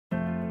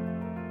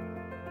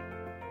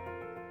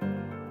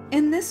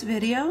In this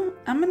video,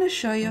 I'm going to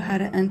show you how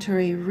to enter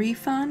a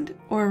refund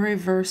or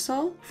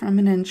reversal from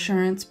an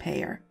insurance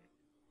payer.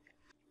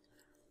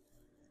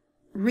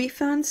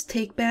 Refunds,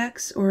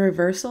 takebacks, or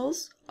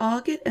reversals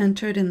all get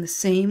entered in the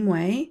same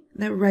way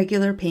that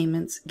regular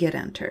payments get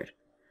entered.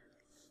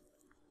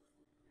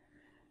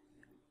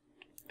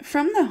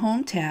 From the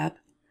Home tab,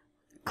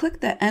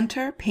 click the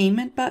Enter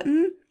Payment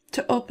button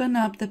to open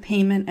up the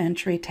Payment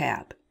Entry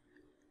tab.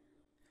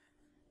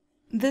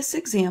 This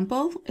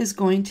example is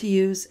going to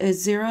use a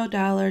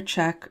 $0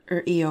 check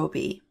or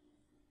EOB.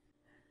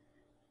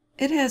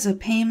 It has a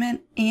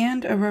payment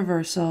and a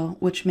reversal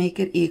which make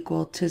it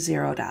equal to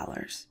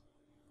 $0.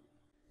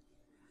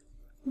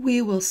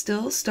 We will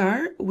still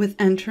start with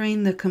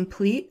entering the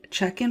complete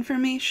check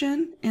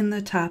information in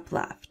the top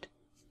left,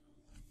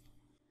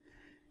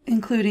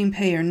 including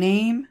payer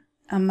name,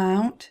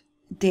 amount,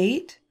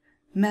 date,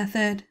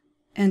 method,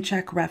 and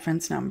check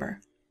reference number.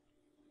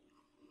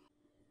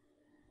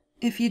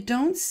 If you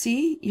don't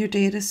see your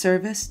date of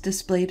service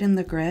displayed in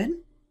the grid,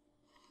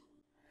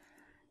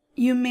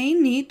 you may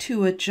need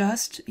to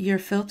adjust your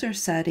filter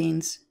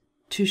settings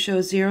to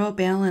show zero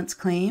balance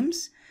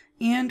claims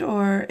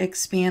and/or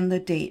expand the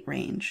date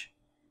range.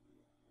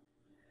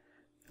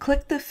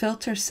 Click the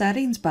Filter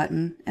Settings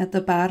button at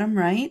the bottom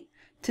right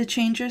to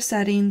change your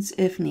settings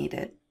if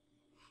needed.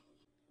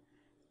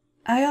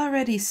 I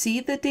already see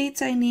the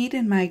dates I need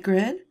in my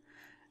grid,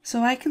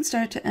 so I can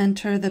start to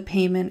enter the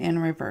payment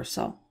and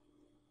reversal.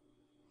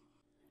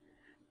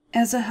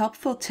 As a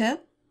helpful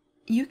tip,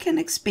 you can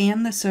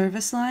expand the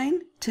service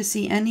line to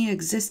see any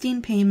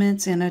existing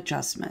payments and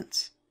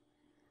adjustments.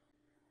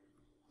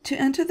 To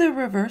enter the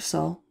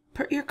reversal,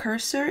 put your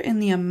cursor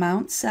in the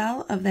amount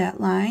cell of that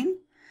line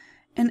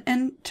and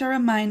enter a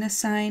minus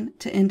sign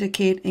to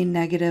indicate a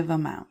negative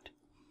amount.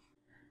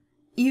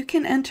 You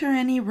can enter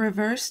any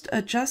reversed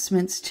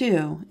adjustments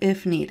too,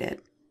 if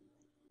needed.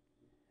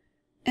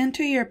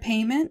 Enter your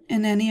payment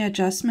and any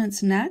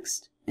adjustments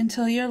next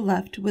until you're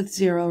left with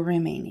zero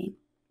remaining.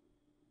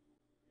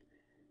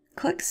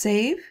 Click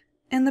Save,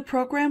 and the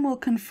program will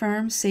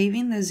confirm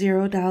saving the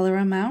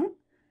 $0 amount.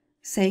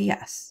 Say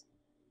yes.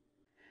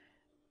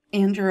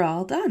 And you're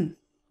all done.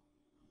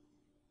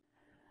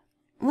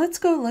 Let's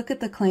go look at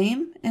the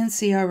claim and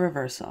see our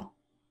reversal.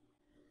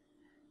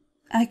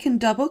 I can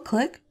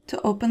double-click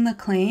to open the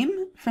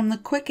claim from the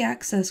Quick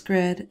Access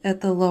grid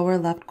at the lower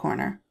left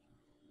corner.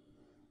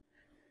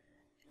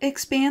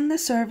 Expand the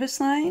service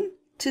line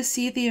to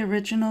see the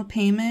original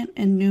payment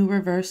and new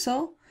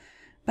reversal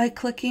by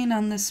clicking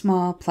on the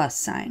small plus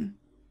sign.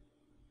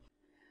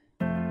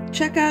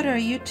 Check out our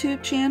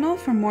YouTube channel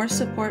for more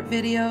support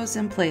videos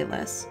and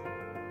playlists.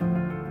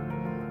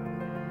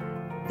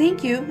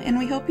 Thank you, and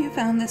we hope you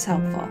found this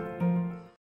helpful.